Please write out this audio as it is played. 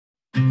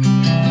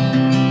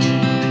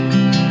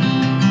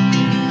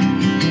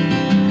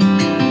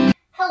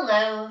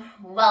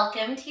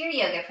Welcome to your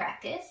yoga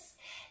practice.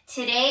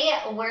 Today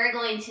we're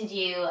going to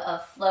do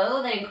a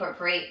flow that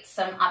incorporates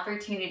some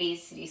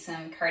opportunities to do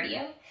some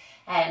cardio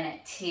and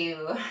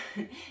to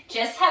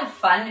just have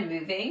fun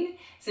moving.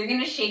 So we're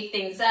going to shake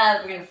things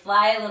up, we're going to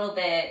fly a little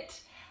bit,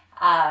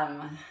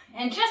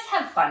 and just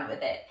have fun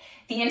with it.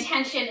 The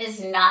intention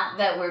is not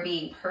that we're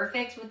being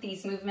perfect with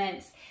these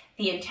movements.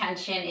 The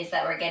intention is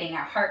that we're getting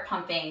our heart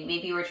pumping.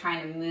 Maybe we're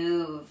trying to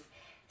move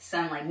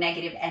some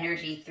negative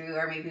energy through,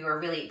 or maybe we're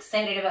really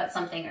excited about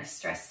something or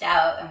stressed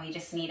out and we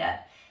just need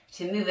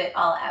to move it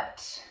all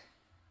out.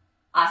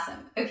 Awesome.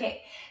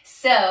 Okay,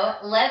 so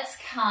let's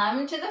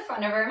come to the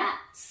front of our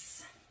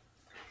mats.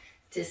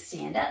 To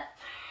stand up,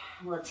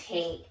 we'll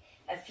take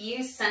a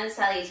few sun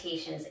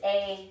salutations.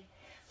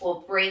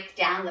 We'll break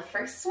down the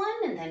first one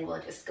and then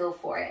we'll just go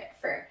for it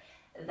for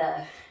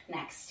the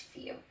next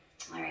few.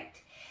 All right,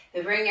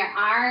 so bring your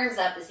arms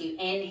up as you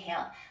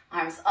inhale.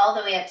 Arms all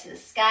the way up to the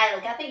sky.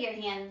 Look up at your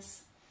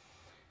hands.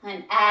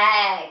 And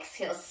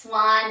exhale,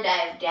 swan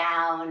dive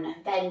down,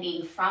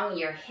 bending from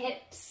your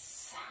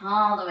hips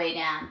all the way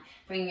down.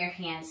 Bring your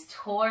hands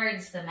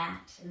towards the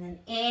mat. And then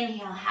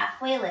inhale,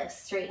 halfway lift,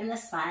 straighten the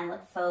spine,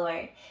 look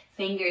forward.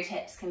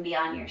 Fingertips can be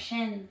on your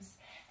shins.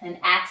 Then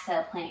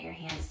exhale, plant your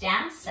hands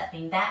down,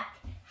 stepping back,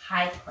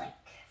 high plank.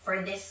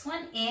 For this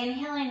one,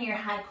 inhale in your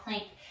high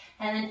plank,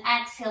 and then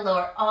exhale,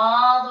 lower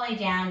all the way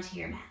down to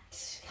your mat.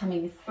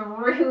 Coming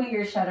through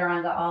your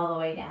chaturanga all the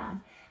way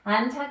down.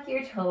 Untuck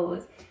your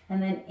toes,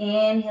 and then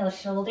inhale,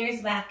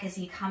 shoulders back as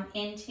you come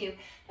into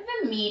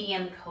a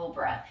medium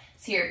cobra.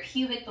 So your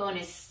pubic bone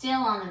is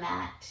still on the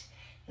mat.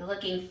 You're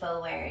looking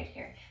forward,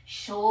 your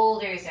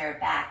shoulders are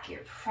back,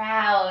 you're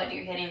proud,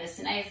 you're getting this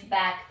nice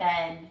back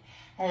bend.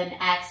 And then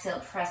exhale,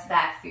 press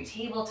back through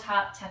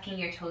tabletop, tucking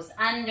your toes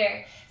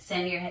under,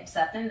 send your hips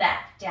up and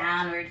back,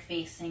 downward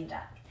facing dog.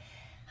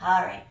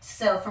 All right,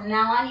 so from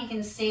now on, you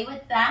can stay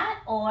with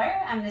that, or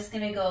I'm just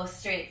gonna go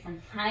straight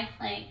from high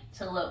plank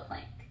to low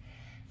plank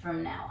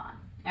from now on.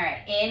 All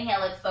right,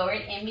 inhale, look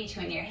forward in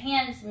between your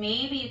hands.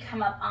 Maybe you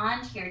come up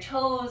onto your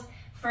toes.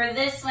 For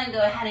this one, go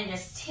ahead and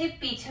just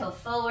tippy toe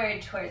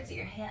forward towards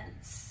your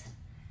hands.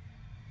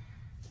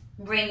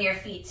 Bring your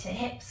feet to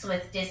hips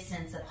with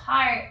distance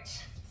apart.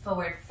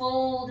 Forward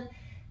fold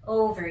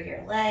over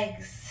your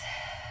legs.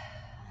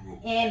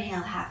 And then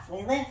inhale,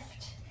 halfway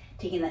lift.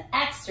 Taking the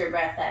extra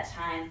breath that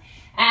time.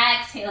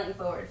 Exhaling,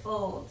 forward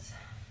fold.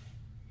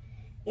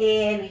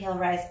 Inhale,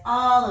 rise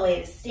all the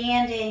way to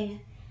standing.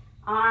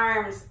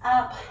 Arms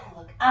up,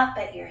 look up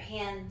at your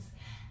hands.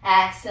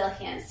 Exhale,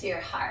 hands to your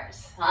heart.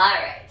 All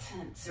right,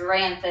 let's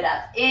ramp it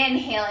up.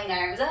 Inhaling,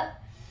 arms up.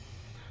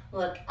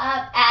 Look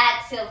up,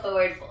 exhale,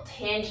 forward fold,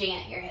 hinging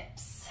at your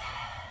hips.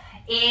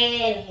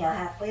 Inhale,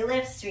 halfway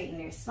lift, straighten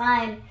your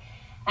spine.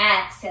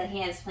 Exhale,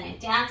 hands plant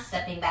down,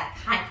 stepping back,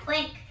 high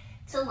plank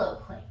to low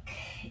plank.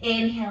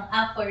 Inhale,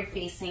 upward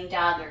facing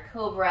dog or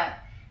cobra.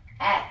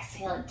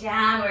 Exhale,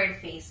 downward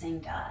facing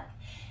dog.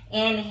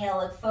 Inhale,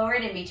 look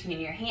forward in between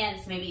your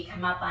hands. Maybe you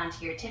come up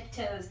onto your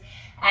tiptoes.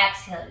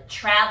 Exhale to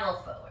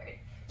travel forward.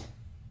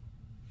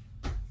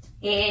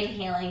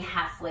 Inhaling,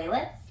 halfway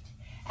lift.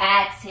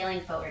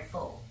 Exhaling, forward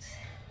fold.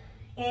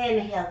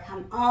 Inhale,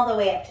 come all the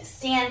way up to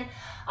stand.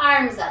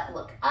 Arms up,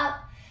 look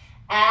up.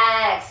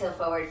 Exhale,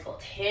 forward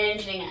fold,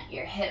 hinging at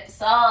your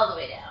hips all the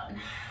way down.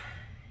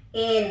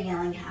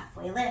 Inhaling,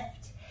 halfway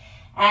lift.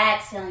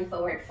 Exhaling,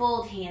 forward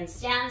fold,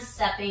 hands down,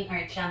 stepping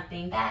or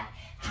jumping back,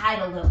 high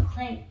to low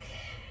plank.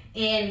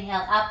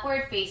 Inhale,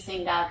 upward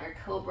facing dog or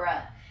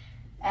cobra.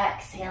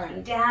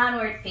 Exhaling,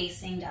 downward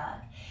facing dog.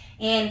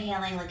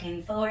 Inhaling,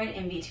 looking forward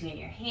in between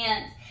your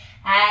hands.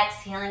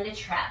 Exhaling to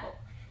travel.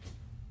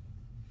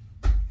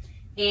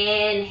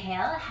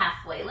 Inhale,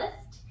 halfway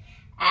lift.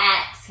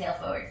 Exhale,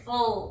 forward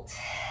fold.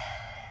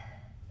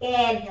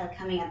 Inhale,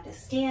 coming up to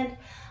stand.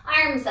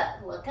 Arms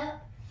up, look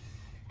up.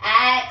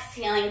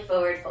 Exhaling,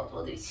 forward fold.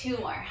 We'll do two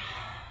more.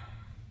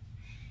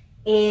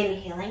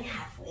 Inhaling,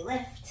 halfway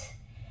lift.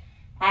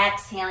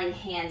 Exhaling,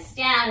 hands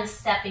down,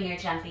 stepping or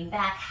jumping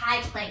back, high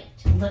plank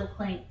to low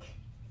plank.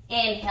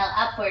 Inhale,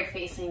 upward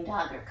facing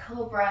dog or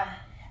cobra.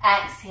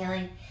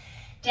 Exhaling,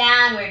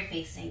 downward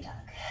facing dog.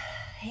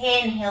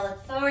 Inhale,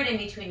 look forward in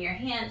between your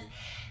hands.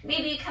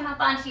 Maybe you come up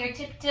onto your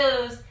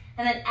tiptoes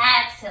and then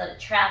exhale to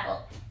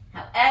travel,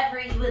 however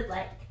you would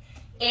like.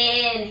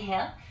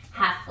 Inhale,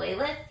 halfway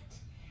lift.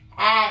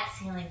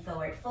 Exhaling,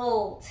 forward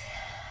fold.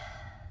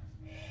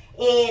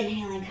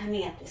 Inhaling,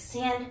 coming up to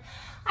stand.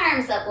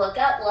 Arms up, look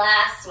up.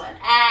 Last one.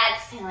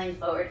 Exhaling,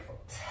 forward fold.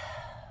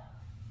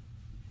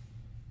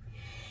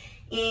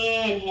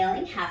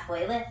 Inhaling,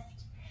 halfway lift.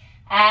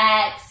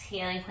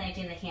 Exhaling,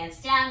 planting the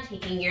hands down,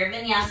 taking your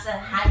vinyasa,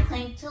 high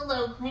plank to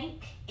low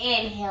plank.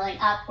 Inhaling,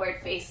 upward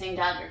facing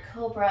dog or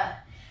cobra.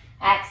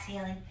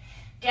 Exhaling,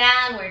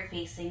 downward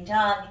facing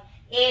dog.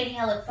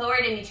 Inhale, look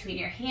forward in between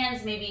your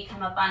hands. Maybe you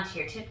come up onto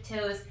your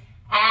tiptoes.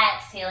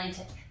 Exhaling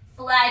to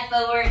fly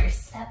forward or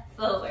step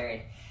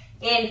forward.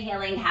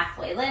 Inhaling,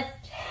 halfway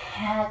lift.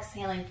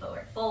 Exhaling,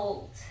 forward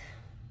fold.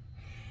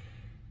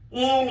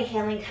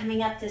 Inhaling,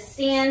 coming up to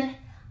stand.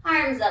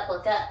 Arms up,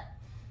 look up.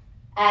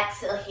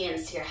 Exhale,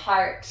 hands to your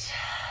heart.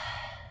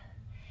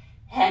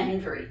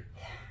 And breathe.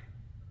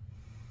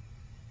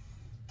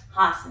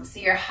 Awesome. So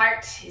your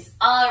heart is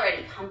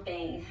already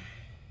pumping.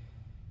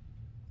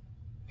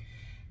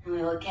 And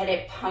we will get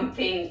it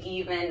pumping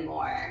even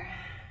more.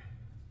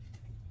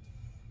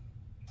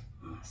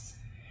 Awesome.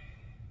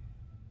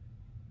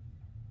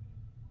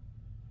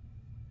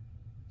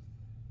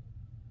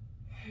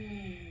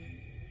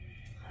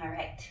 All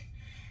right.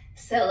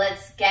 So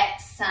let's get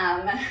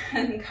some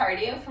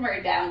cardio from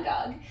our down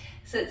dog.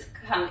 So let's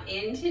come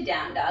into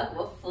down dog.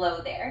 We'll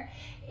flow there.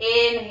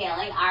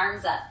 Inhaling,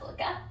 arms up, look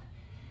up.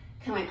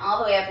 Coming all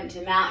the way up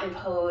into mountain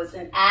pose,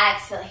 and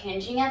exhale,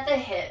 hinging at the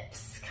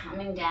hips,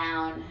 coming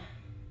down.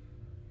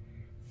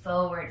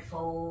 Forward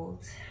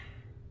fold.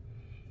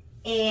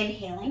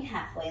 Inhaling,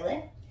 halfway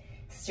lift.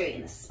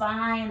 Straighten the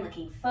spine,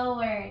 looking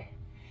forward.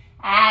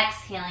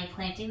 Exhaling,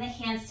 planting the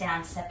hands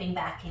down, stepping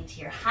back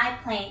into your high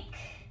plank.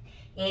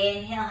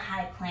 Inhale,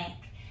 high plank.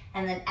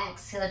 And then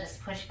exhale,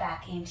 just push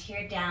back into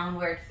your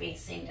downward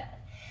facing dog.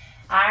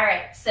 All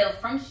right, so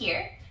from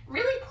here,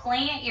 really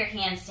plant your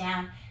hands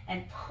down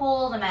and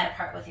pull the mat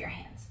apart with your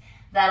hands.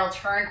 That'll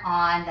turn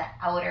on the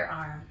outer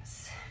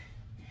arms.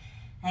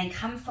 And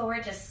come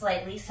forward just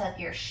slightly so that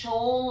your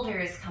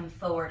shoulders come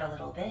forward a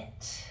little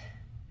bit.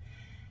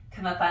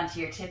 Come up onto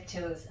your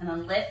tiptoes and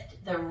then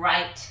lift the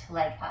right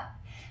leg up.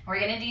 We're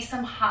gonna do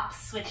some hop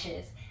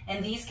switches,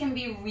 and these can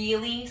be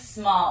really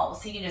small.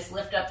 So you can just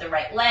lift up the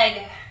right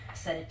leg,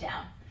 set it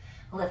down.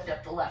 Lift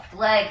up the left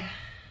leg,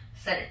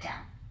 set it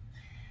down.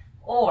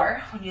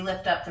 Or when you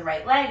lift up the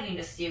right leg, you can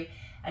just do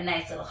a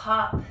nice little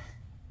hop,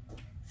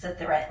 set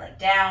the right leg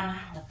down,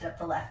 lift up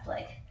the left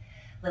leg.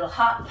 Little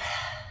hop,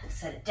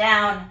 set it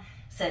down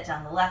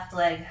the left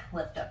leg,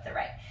 lift up the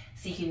right.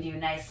 So you can do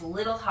nice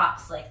little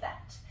hops like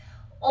that.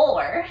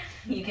 Or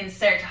you can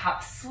start to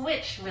hop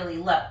switch really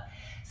low.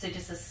 So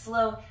just a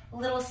slow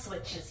little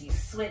switch as you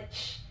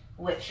switch,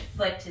 which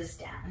foot is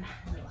down,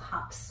 a little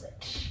hop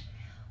switch.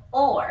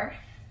 Or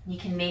you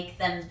can make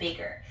them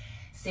bigger.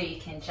 So you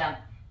can jump,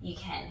 you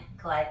can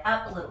glide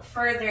up a little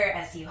further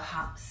as you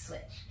hop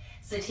switch.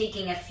 So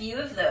taking a few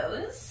of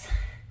those,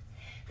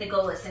 the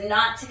goal is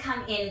not to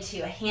come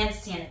into a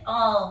handstand at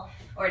all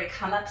or to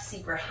come up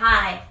super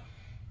high.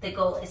 The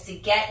goal is to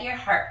get your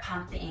heart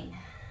pumping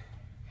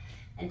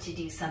and to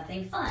do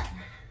something fun.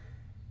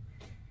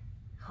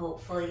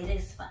 Hopefully it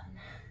is fun.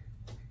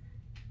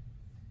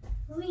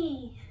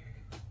 Whee.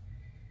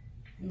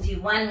 And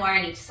do one more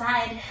on each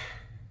side.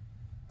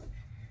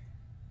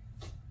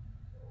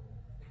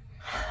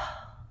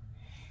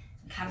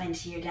 Come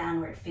into your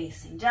downward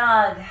facing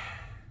dog.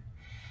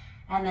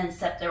 And then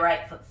step the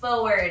right foot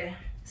forward.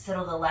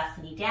 Settle the left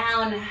knee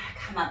down.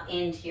 Come up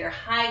into your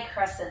high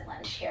crescent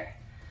lunge here.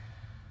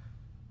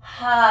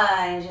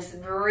 And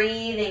just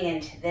breathing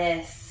into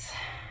this.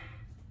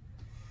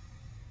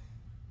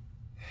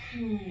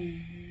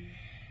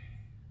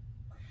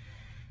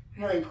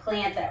 Really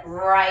plant that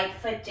right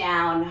foot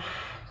down.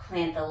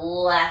 Plant the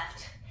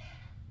left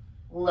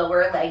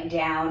lower leg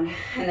down.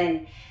 And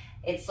then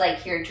it's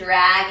like you're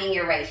dragging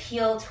your right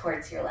heel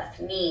towards your left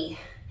knee.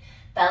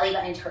 Belly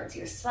button towards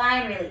your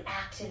spine. Really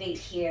activate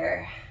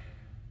here.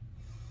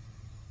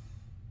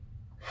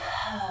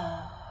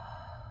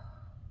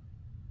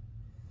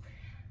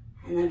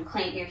 And then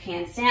plant your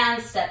hands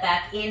down, step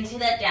back into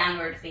that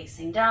downward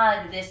facing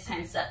dog. This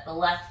time step the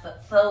left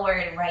foot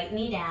forward, right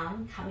knee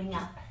down, coming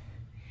up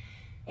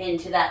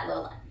into that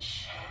low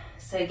lunge.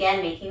 So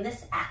again, making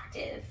this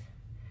active.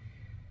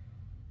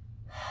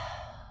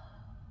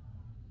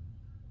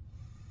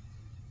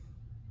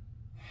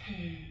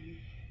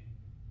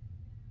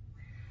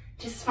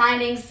 Just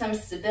finding some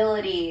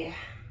stability,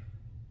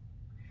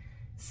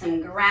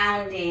 some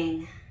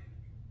grounding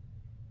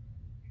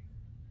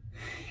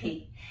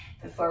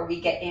before we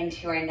get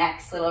into our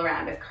next little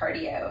round of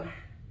cardio.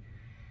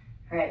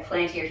 All right,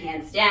 plant your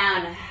hands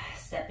down,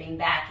 stepping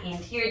back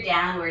into your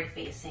downward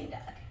facing dog.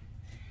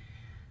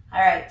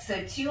 All right,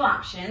 so two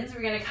options.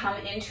 We're gonna come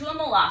into a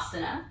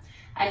malasana,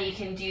 and you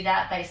can do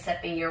that by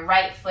stepping your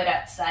right foot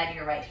outside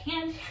your right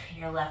hand,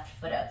 your left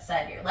foot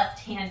outside your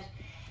left hand,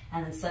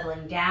 and then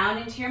settling down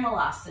into your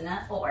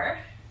malasana, or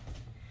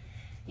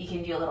you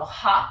can do a little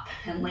hop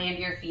and land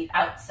your feet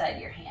outside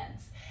your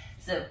hands.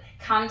 So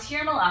come to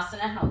your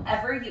malasana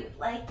however you would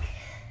like.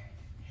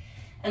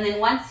 And then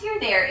once you're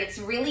there, it's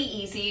really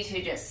easy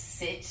to just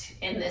sit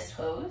in this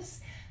pose.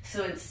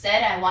 So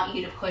instead, I want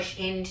you to push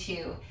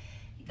into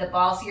the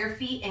balls of your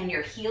feet and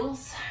your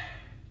heels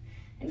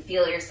and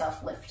feel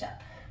yourself lift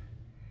up.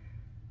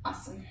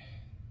 Awesome.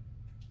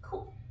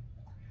 Cool.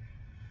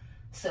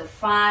 So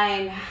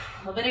find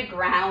a little bit of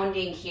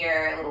grounding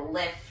here, a little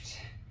lift,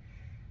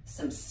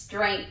 some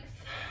strength.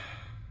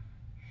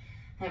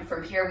 And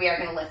from here, we are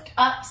going to lift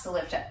up. So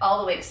lift up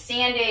all the way to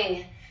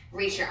standing,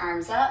 reach your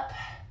arms up,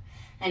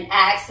 and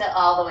exhale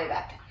all the way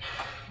back down.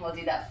 We'll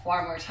do that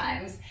 4 more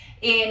times.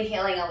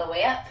 Inhaling all the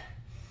way up,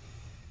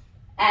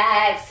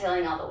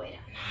 exhaling all the way down.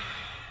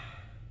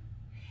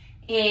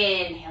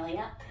 Inhaling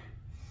up,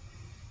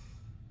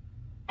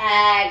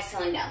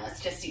 Exhaling down.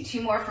 Let's just do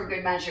 2 more for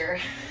good measure.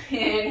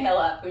 Inhale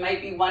up. It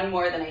might be 1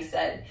 more than I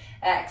said.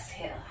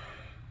 Exhale.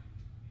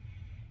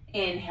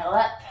 Inhale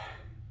up.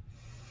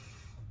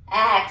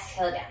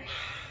 Exhale down.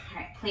 All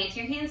right, plant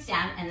your hands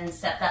down and then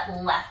step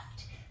that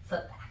left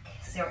foot back.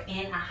 So we're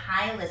in a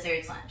high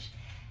lizard's lunge.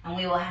 And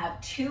we will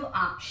have 2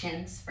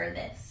 options for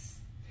this.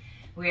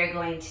 We are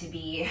going to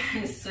be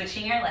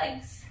switching our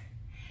legs.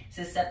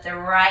 So step the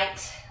right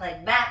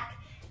leg back,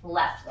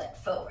 left leg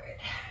forward.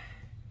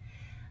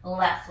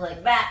 Left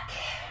leg back,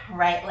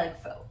 right leg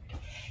forward.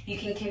 You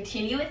can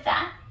continue with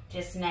that,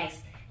 just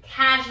nice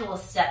casual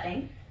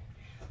stepping,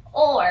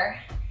 or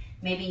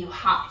maybe you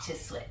hop to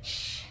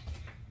switch.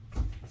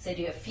 So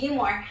do a few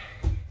more,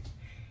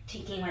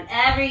 taking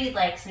whatever you'd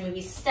like. So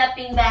maybe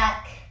stepping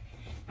back,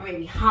 or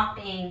maybe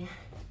hopping.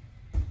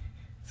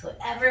 So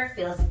whatever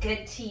feels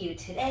good to you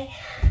today.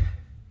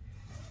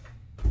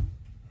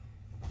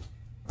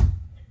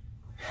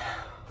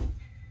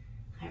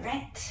 All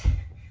right.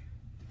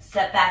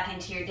 Step back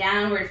into your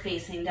downward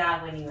facing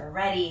dog when you are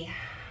ready.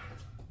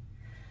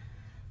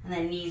 And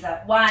then knees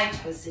up wide,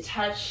 toes to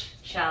touch,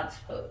 child's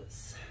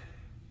pose.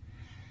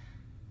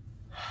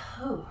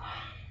 Ooh.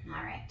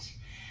 All right.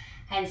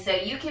 And so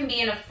you can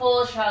be in a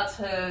full child's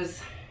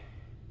pose.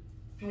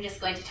 I'm just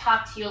going to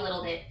talk to you a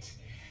little bit.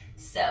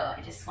 So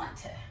I just want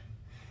to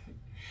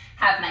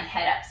have my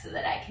head up so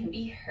that I can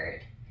be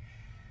heard.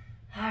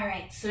 All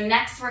right, so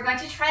next we're going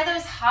to try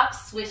those hop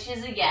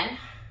switches again.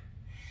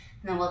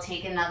 And then we'll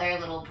take another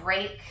little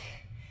break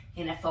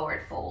in a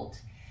forward fold.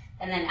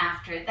 And then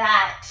after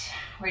that,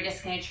 we're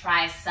just going to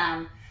try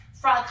some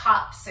frog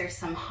hops or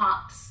some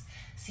hops.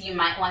 So you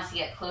might want to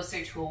get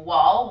closer to a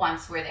wall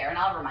once we're there, and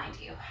I'll remind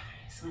you.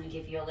 I just want to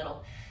give you a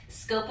little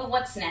scope of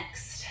what's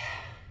next.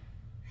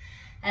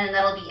 And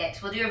that'll be it.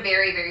 We'll do a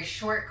very, very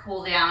short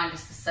cool down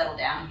just to settle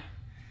down.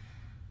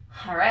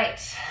 All right.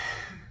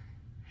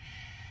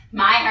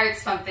 My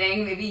heart's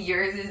pumping, maybe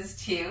yours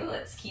is too.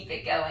 Let's keep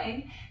it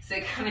going. So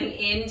coming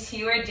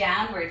into our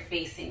downward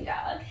facing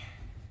dog.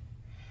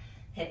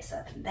 Hips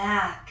up and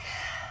back.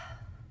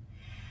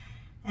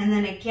 And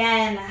then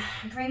again,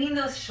 bringing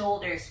those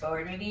shoulders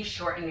forward. Maybe you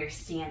shorten your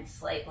stance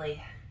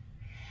slightly.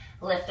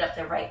 Lift up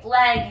the right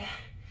leg.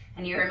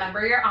 And you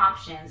remember your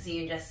options.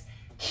 You just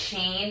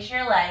change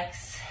your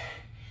legs.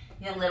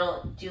 You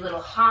can do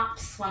little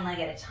hops, 1 leg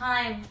at a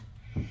time.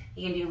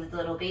 You can do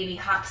little baby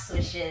hop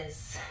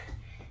switches,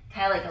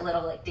 kind of like a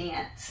little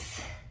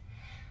dance.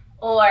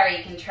 Or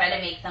you can try to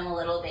make them a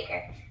little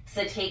bigger.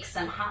 So take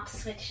some hop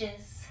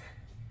switches.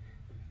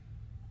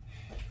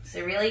 It's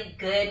a really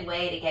good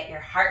way to get your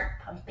heart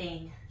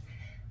pumping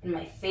in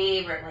my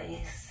favorite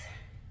ways.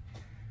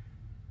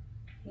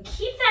 And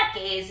keep that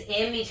gaze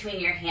in between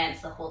your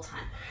hands the whole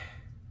time.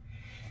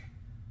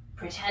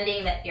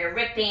 Pretending that you're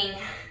ripping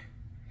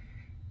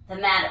the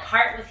mat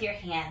apart with your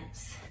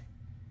hands.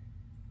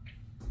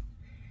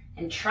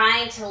 And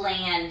trying to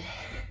land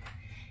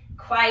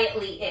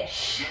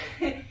quietly-ish.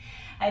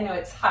 I know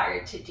it's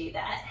hard to do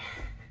that.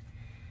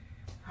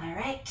 All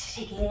right,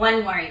 taking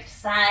 1 more each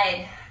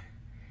side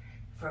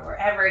for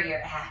wherever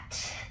you're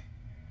at.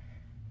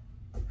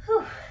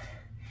 Whew.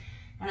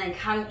 And then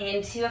come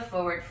into a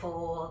forward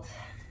fold.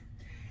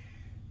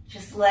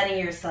 Just letting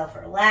yourself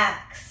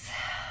relax.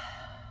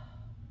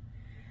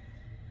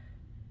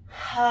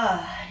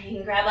 You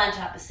can grab onto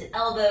opposite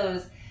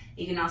elbows.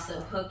 You can also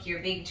hook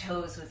your big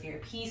toes with your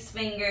peace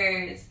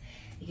fingers.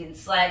 You can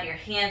slide your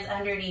hands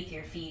underneath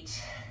your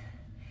feet.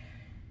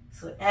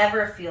 So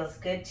whatever feels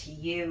good to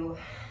you.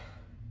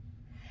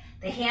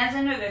 The hands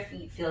under the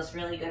feet feels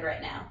really good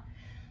right now.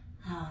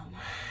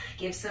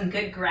 Give some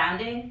good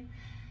grounding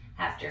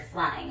after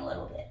flying a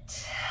little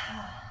bit.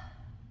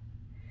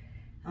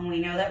 And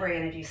we know that we're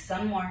going to do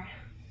some more.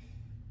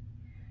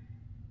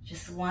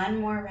 Just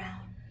 1 more round.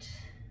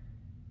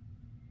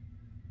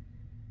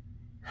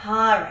 All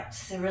right,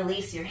 so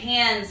release your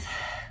hands,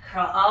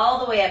 curl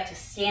all the way up to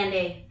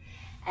standing,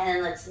 and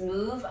then let's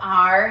move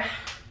our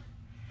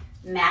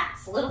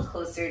mats a little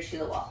closer to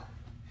the wall.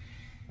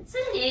 It's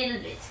a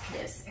little bit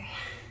closer.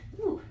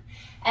 Ooh.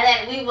 And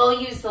then we will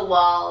use the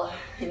wall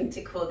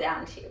to cool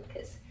down too,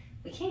 because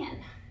we can.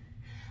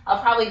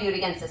 I'll probably do it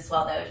against this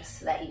wall though, just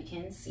so that you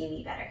can see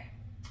me better.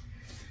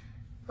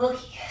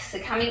 Okay, so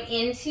coming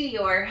into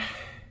your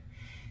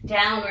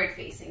downward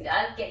facing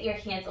dog, get your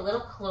hands a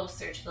little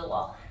closer to the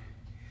wall.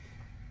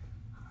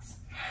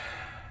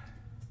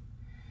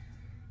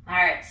 All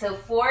right, so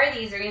for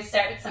these, we're gonna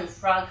start with some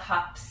frog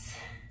hops.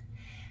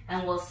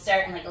 And we'll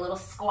start in like a little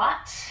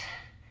squat,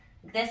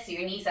 like this, so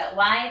your knees out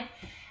wide.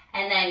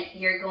 And then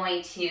you're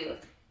going to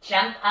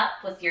jump up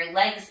with your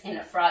legs in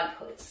a frog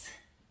pose.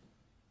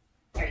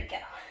 There you go.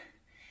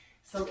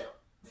 So little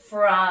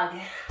frog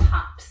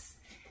hops.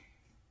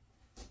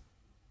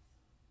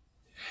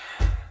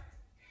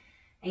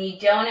 And you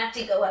don't have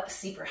to go up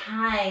super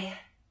high.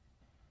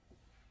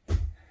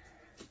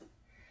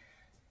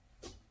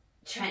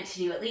 Trying to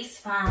do at least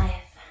 5.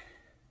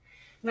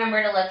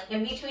 Remember to look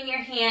in between your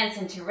hands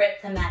and to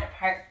rip the mat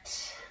apart.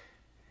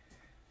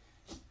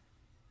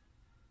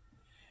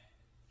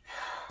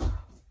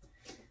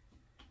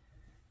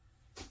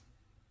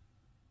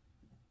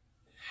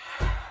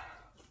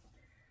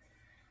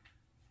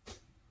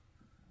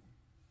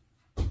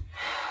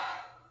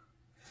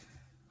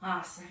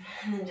 Awesome.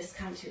 And then just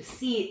come to a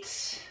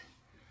seat.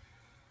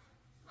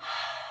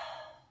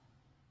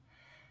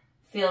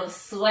 Feel the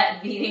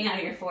sweat beating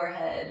on your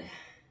forehead.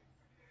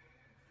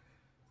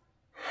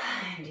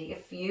 And take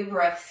a few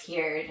breaths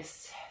here,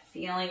 just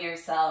feeling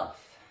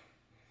yourself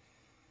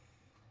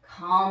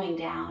calming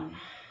down.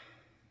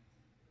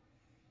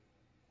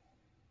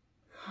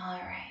 All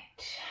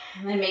right.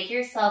 And then make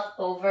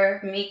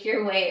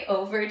your way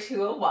over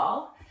to a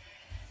wall.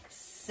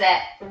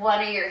 Set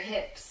one of your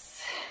hips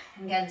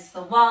against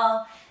the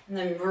wall, and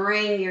then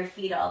bring your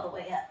feet all the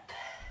way up.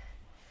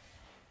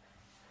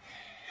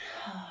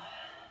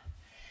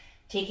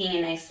 Taking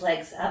a nice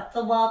legs up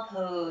the wall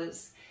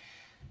pose.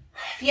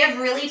 If you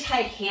have really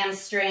tight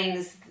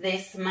hamstrings,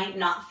 this might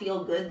not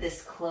feel good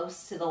this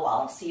close to the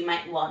wall, so you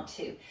might want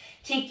to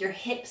take your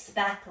hips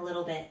back a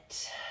little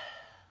bit.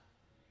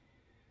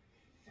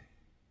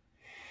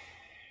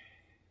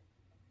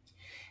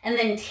 And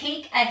then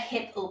take a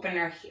hip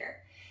opener here.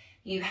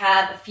 You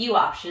have a few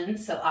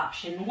options. So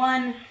option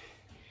one,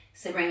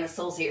 so bring the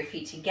soles of your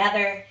feet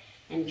together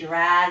and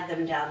drag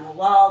them down the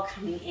wall,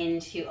 coming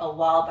into a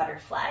wall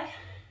butterfly.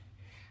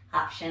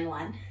 Option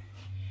one.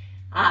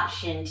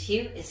 Option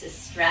two is to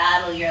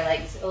straddle your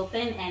legs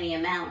open any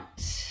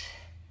amount.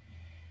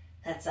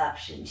 That's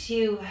option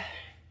two.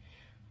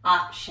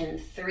 Option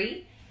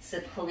three,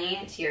 so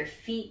plant your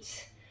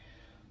feet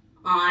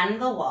on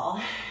the wall,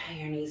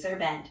 your knees are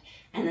bent,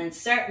 and then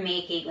start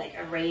making like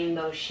a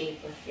rainbow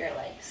shape with your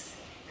legs,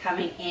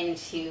 coming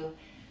into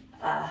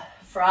a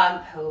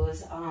frog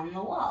pose on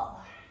the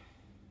wall.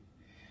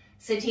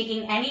 So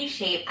taking any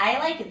shape, I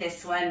like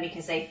this one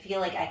because I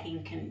feel like I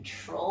can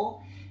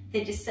control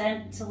the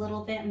descent a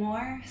little bit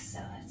more, so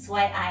that's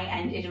why I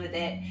ended with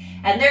it.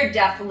 And they're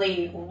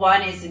definitely,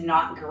 one is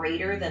not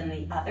greater than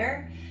the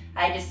other.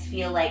 I just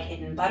feel like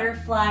in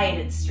butterfly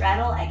and in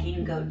straddle, I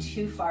can go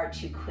too far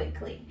too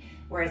quickly.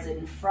 Whereas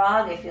in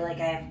frog, I feel like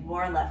I have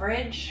more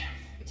leverage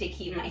to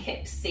keep my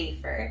hips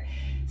safer.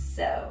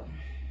 So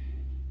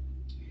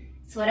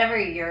it's whatever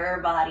your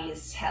body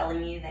is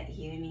telling you that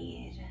you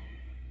need.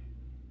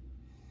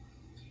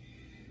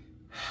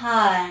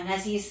 And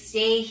as you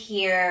stay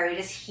here, we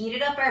just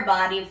heated up our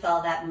body with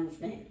all that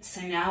movement.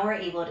 So now we're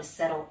able to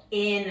settle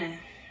in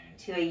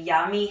to a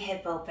yummy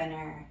hip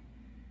opener.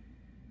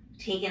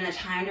 Taking the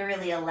time to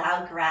really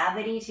allow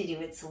gravity to do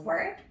its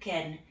work.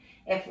 And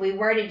if we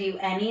were to do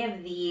any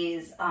of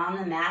these on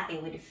the mat,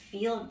 it would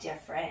feel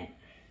different.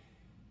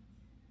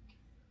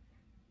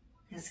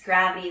 Because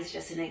gravity is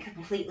just in a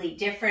completely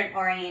different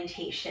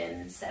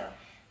orientation. So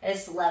I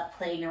just love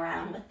playing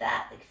around with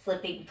that, like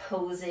flipping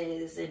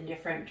poses in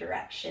different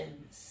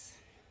directions.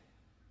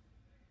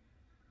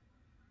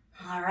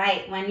 All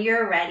right, when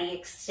you're ready,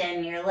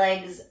 extend your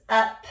legs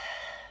up.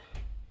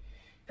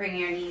 Bring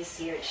your knees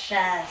to your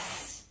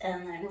chest,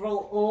 and then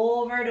roll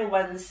over to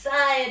one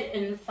side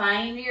and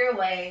find your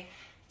way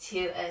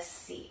to a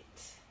seat.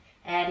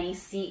 Any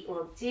seat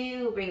will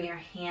do. Bring your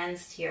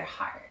hands to your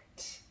heart.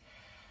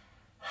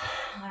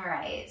 All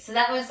right, so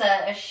that was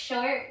a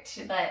short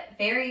but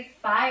very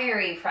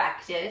fiery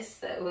practice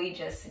that we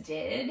just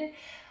did.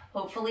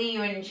 Hopefully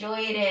you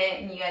enjoyed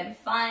it and you had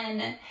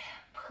fun.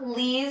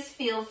 Please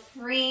feel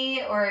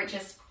free, or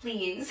just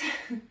please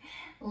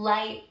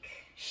like,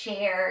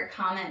 share,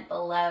 comment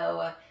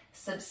below,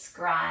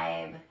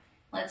 subscribe.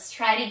 Let's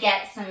try to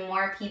get some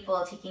more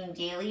people taking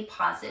daily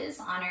pauses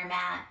on our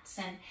mats,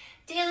 and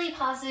daily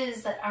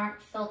pauses that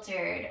aren't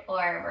filtered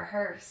or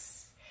rehearsed.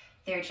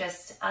 They're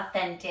just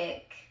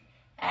authentic,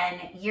 and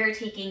you're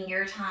taking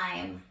your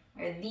time,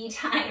 or the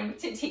time,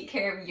 to take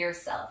care of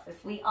yourself.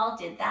 If we all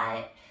did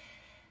that,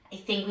 I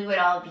think we would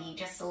all be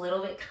just a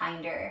little bit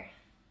kinder,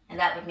 and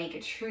that would make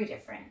a true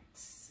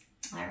difference.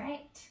 All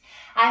right.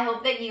 I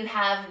hope that you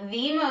have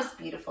the most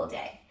beautiful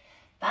day.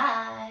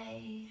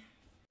 Bye.